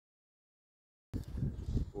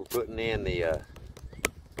putting in the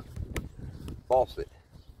faucet,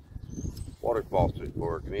 water faucet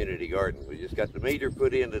for our community garden. We just got the meter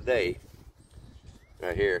put in today,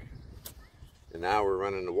 right here, and now we're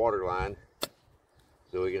running the water line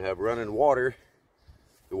so we can have running water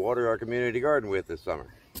to water our community garden with this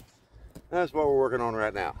summer. That's what we're working on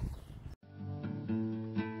right now.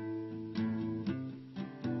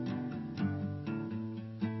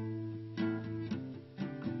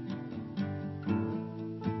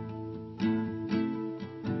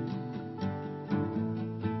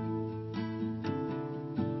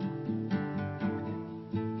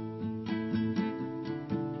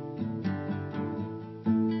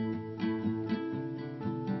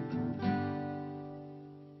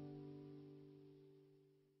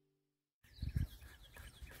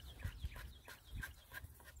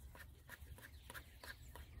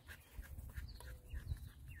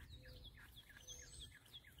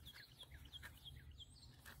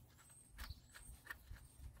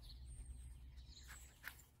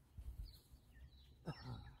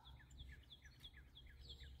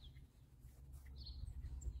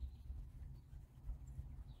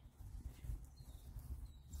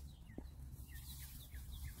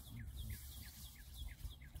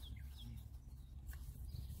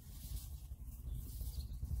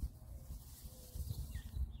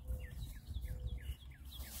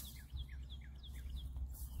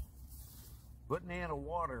 Putting in a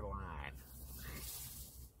water line.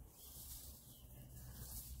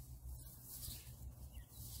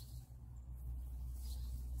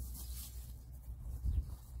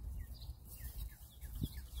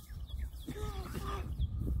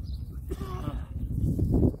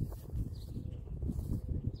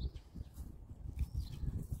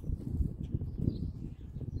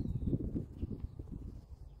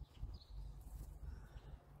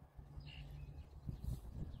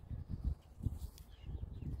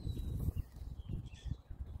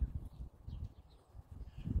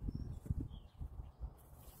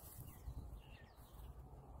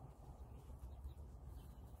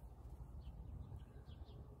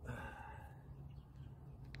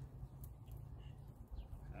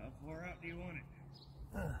 How far out do you want it?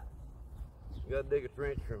 You gotta dig a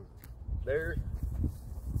trench from there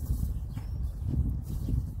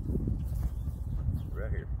right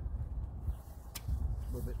here,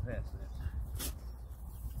 a little bit past that.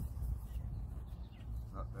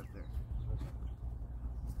 Oh, right there.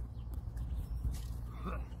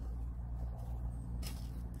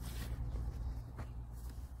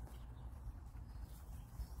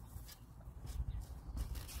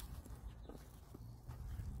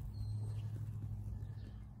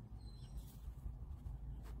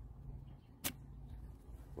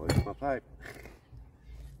 Where's my pipe?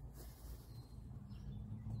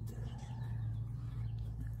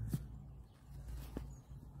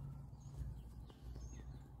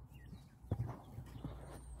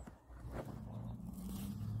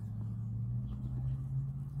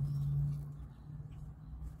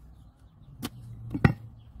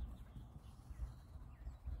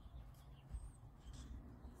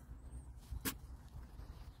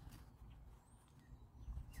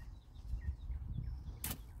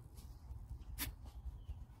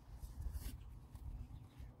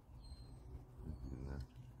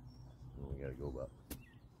 We gotta go up.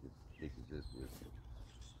 As thick as this is.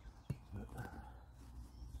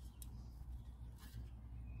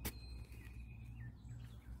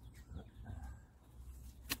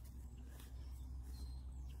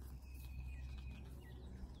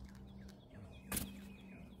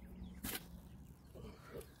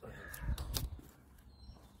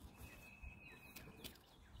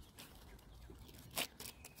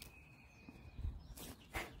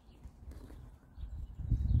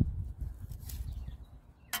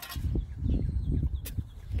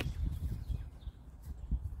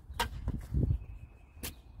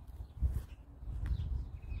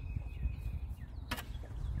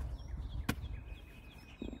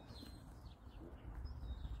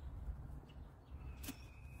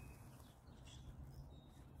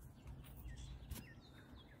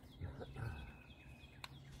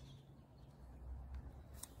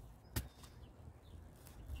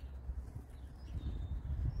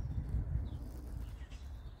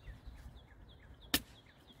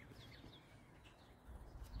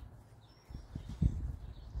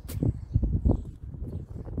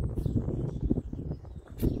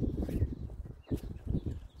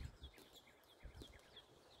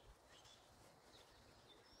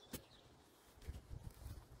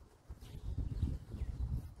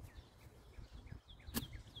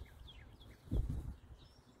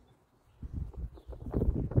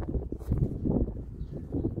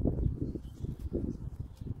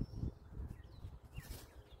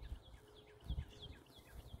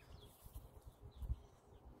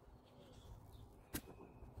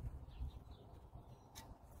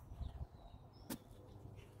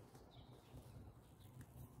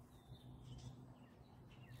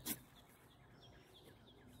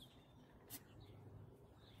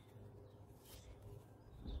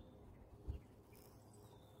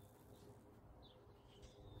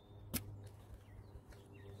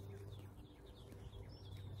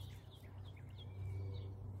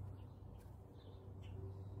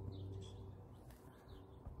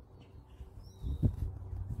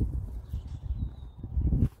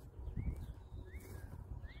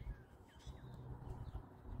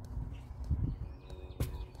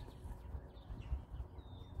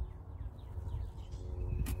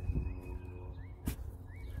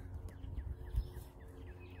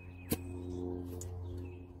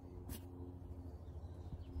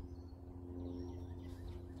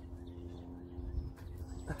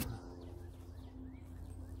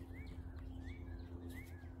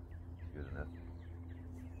 Good enough.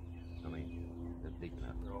 I mean, that's deep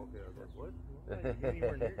enough. Okay, I was like, what? You ain't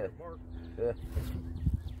anywhere near your mark.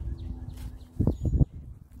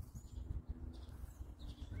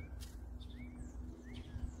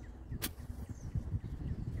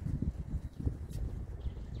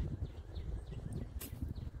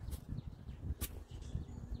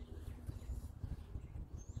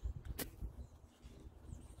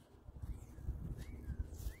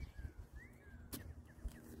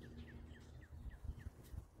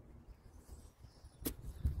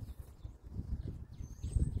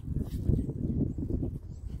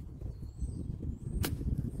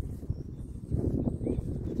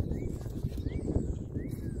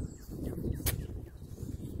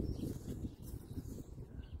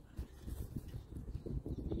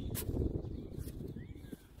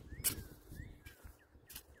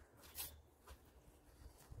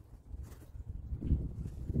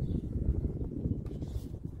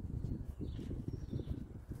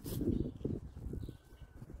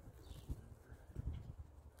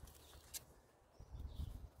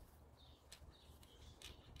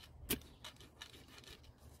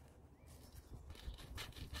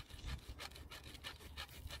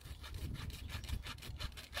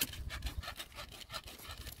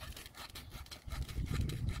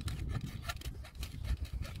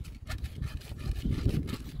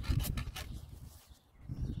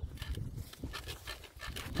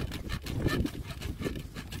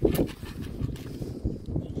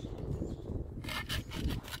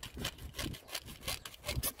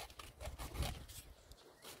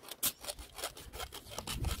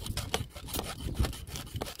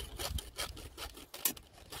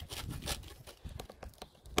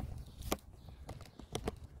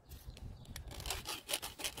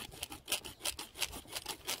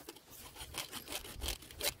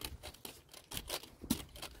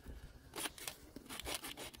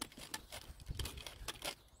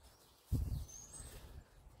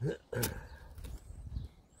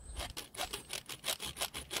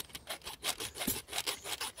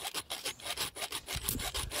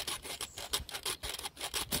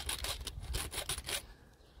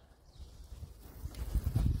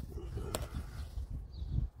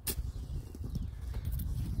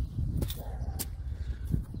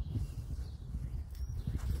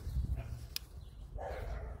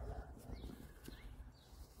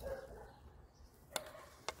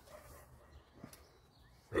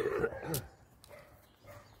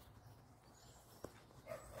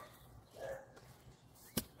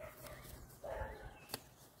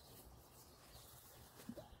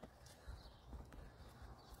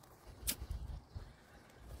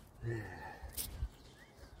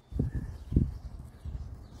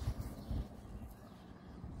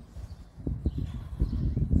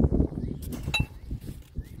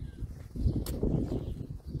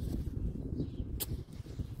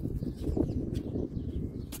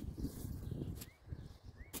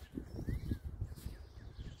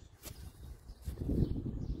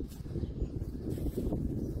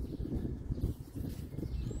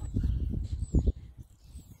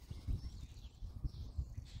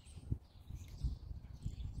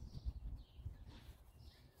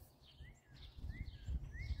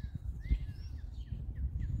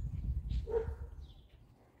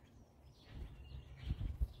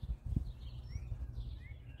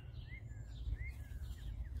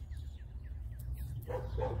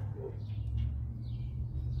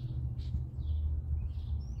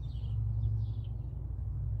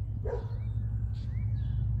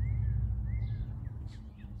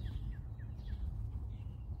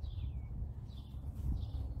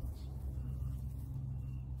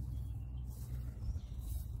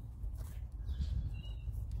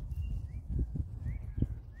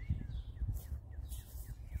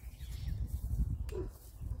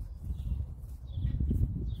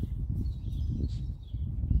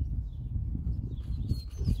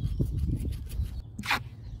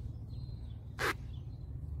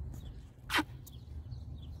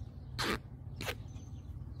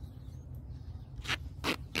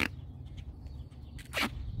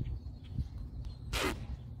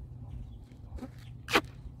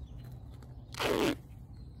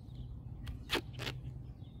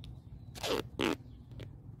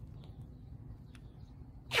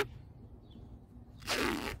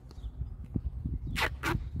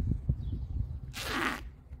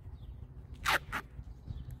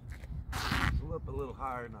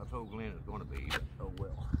 higher than I told Glenn it was going to be, but oh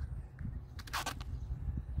well.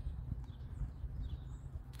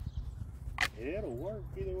 It'll work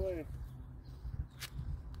either way.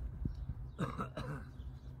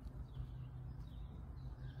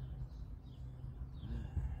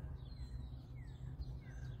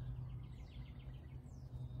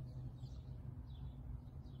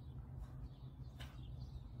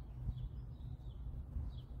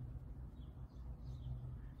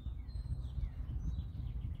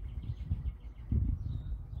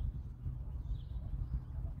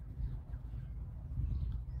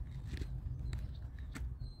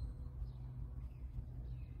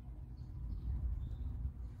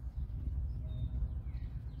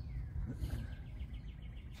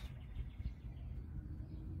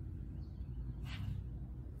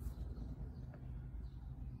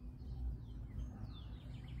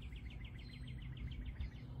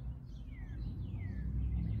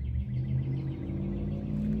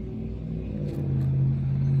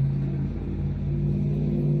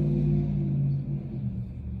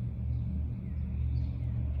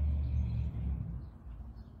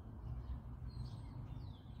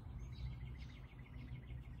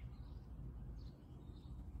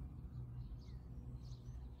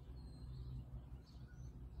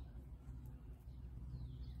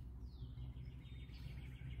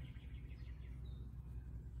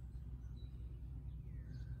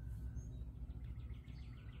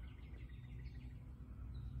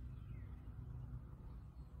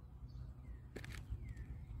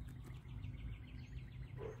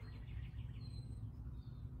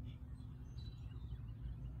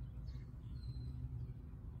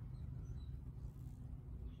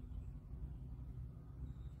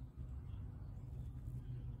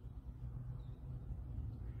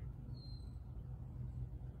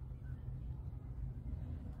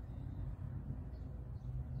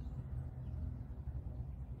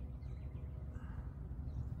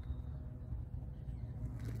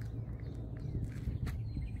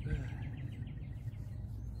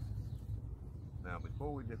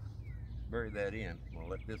 before we just bury that in, I'm gonna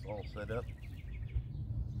let this all set up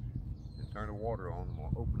and turn the water on. I'm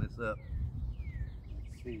gonna open this up.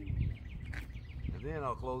 Let's see. And then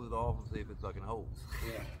I'll close it off and see if it's sucking holes.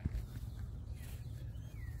 Yeah.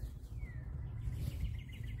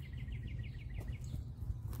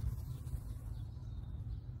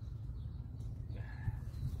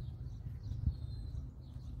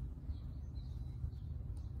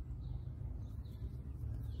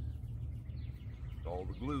 All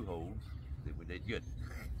the glue holes, then we did good.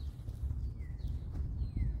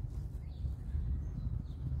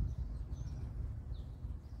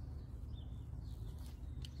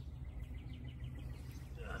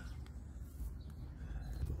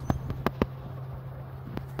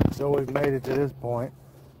 So we've made it to this point.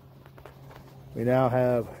 We now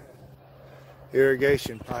have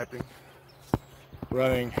irrigation piping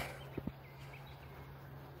running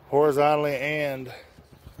horizontally and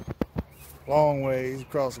long ways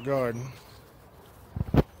across the garden.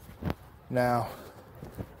 Now,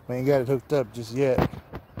 we ain't got it hooked up just yet,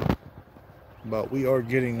 but we are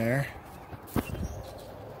getting there.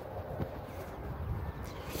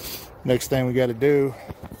 Next thing we got to do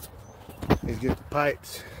is get the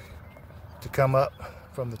pipes to come up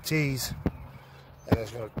from the tees, and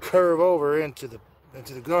it's going to curve over into the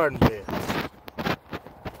garden beds.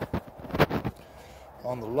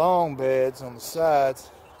 On the long beds on the sides,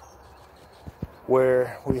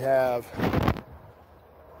 where we have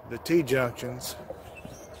the T-junctions,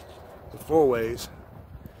 the four ways,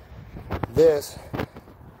 this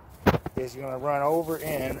is going to run over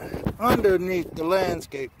in underneath the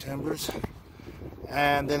landscape timbers,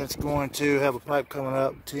 and then it's going to have a pipe coming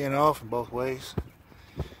up, teeing off in both ways,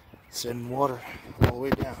 sending water all the way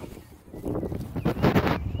down.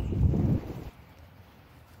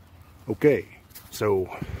 Okay,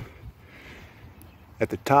 so at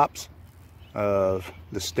the tops of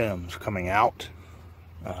the stems coming out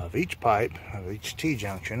of each pipe, of each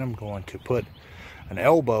T-junction, I'm going to put an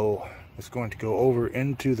elbow that's going to go over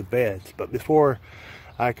into the beds. But before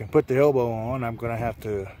I can put the elbow on, I'm going to have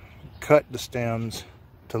to cut the stems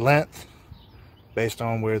to length based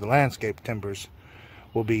on where the landscape timbers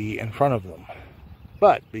will be in front of them.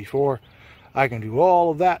 But before I can do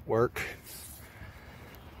all of that work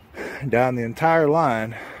down the entire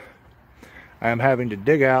line, I am having to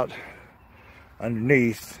dig out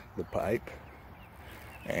underneath the pipe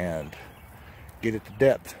and get it to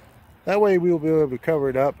depth. That way we'll be able to cover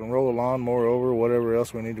it up and roll a lawnmower over, whatever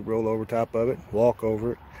else we need to roll over top of it, walk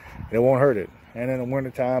over it, and it won't hurt it. And in the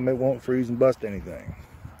wintertime, it won't freeze and bust anything.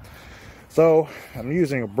 So I'm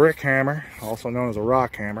using a brick hammer, also known as a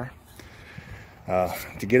rock hammer,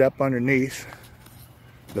 to get up underneath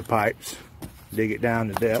the pipes, dig it down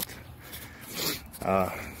to depth.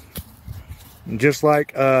 Just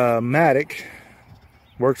like Matic,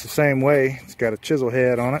 works the same way. It's got a chisel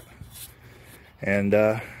head on it, and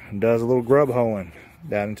does a little grub hoeing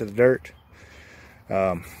down into the dirt.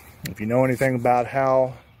 If you know anything about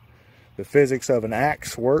how the physics of an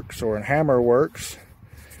axe works or a hammer works,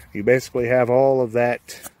 you basically have all of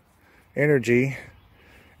that energy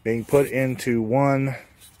being put into one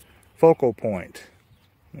focal point.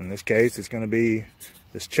 In this case, it's going to be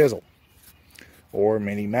this chisel or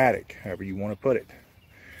mini Matic, however you want to put it.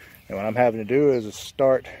 And what I'm having to do is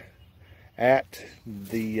start at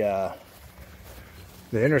the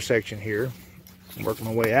intersection here, work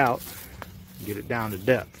my way out, get it down to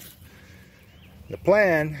depth. The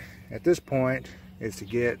plan at this point is to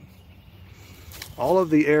get all of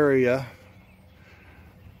the area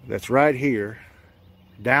that's right here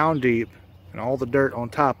down deep and all the dirt on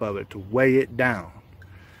top of it to weigh it down.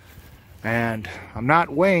 And I'm not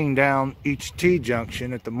weighing down each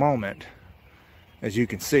T-junction at the moment. As you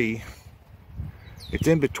can see, it's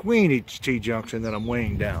in between each T-junction that I'm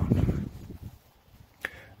weighing down.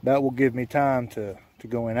 That will give me time to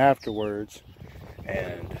go in afterwards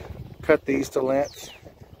and cut these to length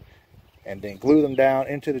and then glue them down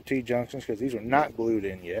into the T-junctions, because these are not glued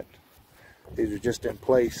in yet. These are just in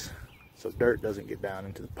place so dirt doesn't get down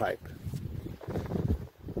into the pipe.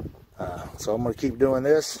 So I'm going to keep doing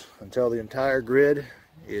this until the entire grid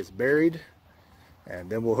is buried, and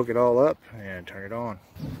then we'll hook it all up and turn it on.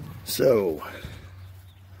 So,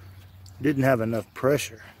 didn't have enough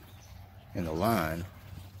pressure in the line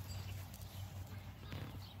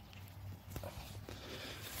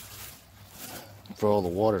for all the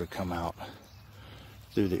water to come out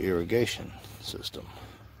through the irrigation system.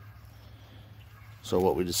 So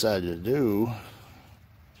what we decided to do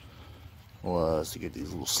was to get these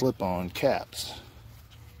little slip-on caps.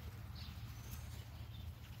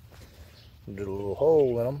 We did a little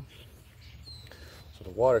hole in them so the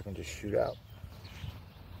water can just shoot out.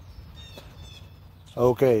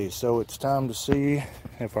 Okay, so it's time to see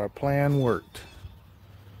if our plan worked.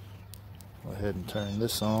 Go ahead and turn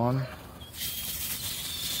this on.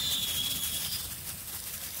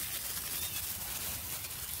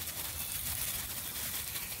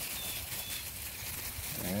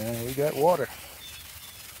 And we got water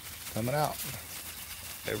coming out.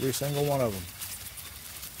 Every single one of them.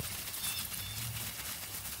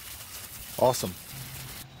 Awesome.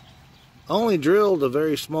 I only drilled a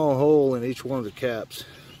very small hole in each one of the caps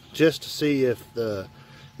just to see if the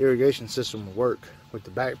irrigation system will work with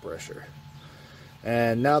the back pressure.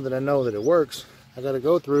 And now that I know that it works, I got to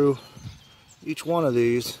go through each one of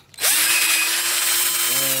these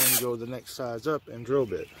and go the next size up and drill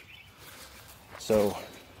bit. So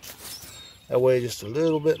that way just a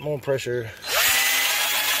little bit more pressure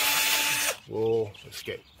will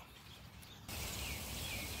escape.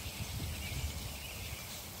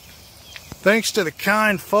 Thanks to the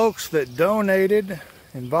kind folks that donated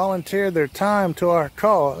and volunteered their time to our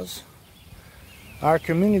cause, our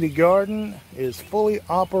community garden is fully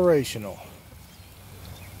operational.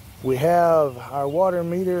 We have our water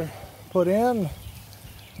meter put in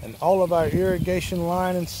and all of our irrigation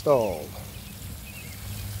line installed.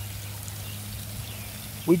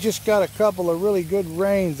 We just got a couple of really good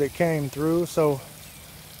rains that came through, so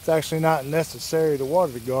it's actually not necessary to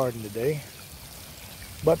water the garden today.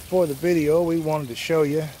 But for the video, we wanted to show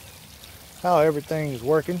you how everything is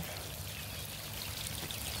working.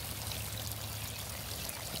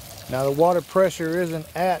 Now the water pressure isn't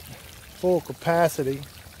at full capacity.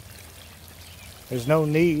 There's no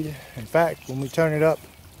need. In fact, when we turn it up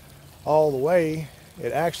all the way,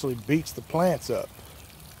 it actually beats the plants up.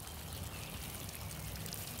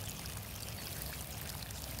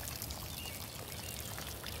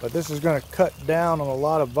 But this is going to cut down on a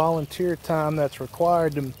lot of volunteer time that's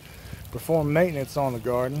required to perform maintenance on the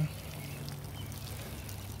garden,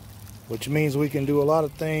 which means we can do a lot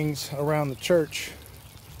of things around the church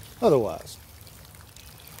otherwise.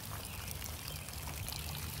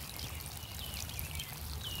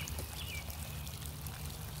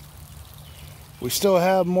 We still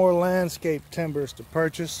have more landscape timbers to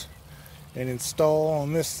purchase and install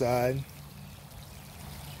on this side.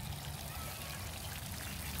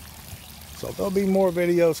 So there'll be more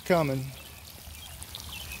videos coming.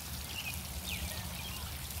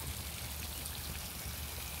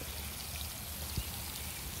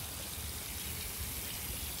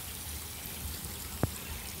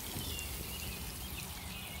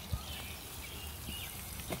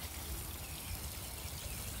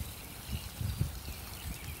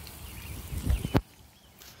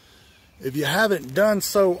 If you haven't done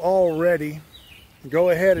so already, go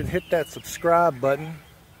ahead and hit that subscribe button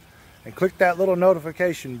and click that little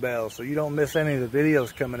notification bell so you don't miss any of the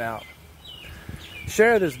videos coming out.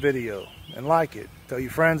 Share this video and like it. Tell your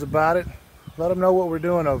friends about it. Let them know what we're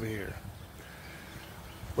doing over here.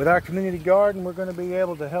 With our community garden, we're going to be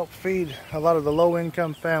able to help feed a lot of the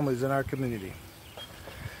low-income families in our community.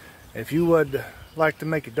 If you would like to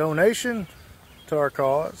make a donation to our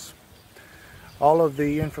cause, all of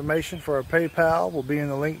the information for our PayPal will be in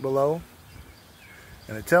the link below.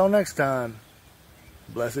 And until next time,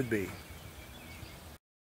 blessed be.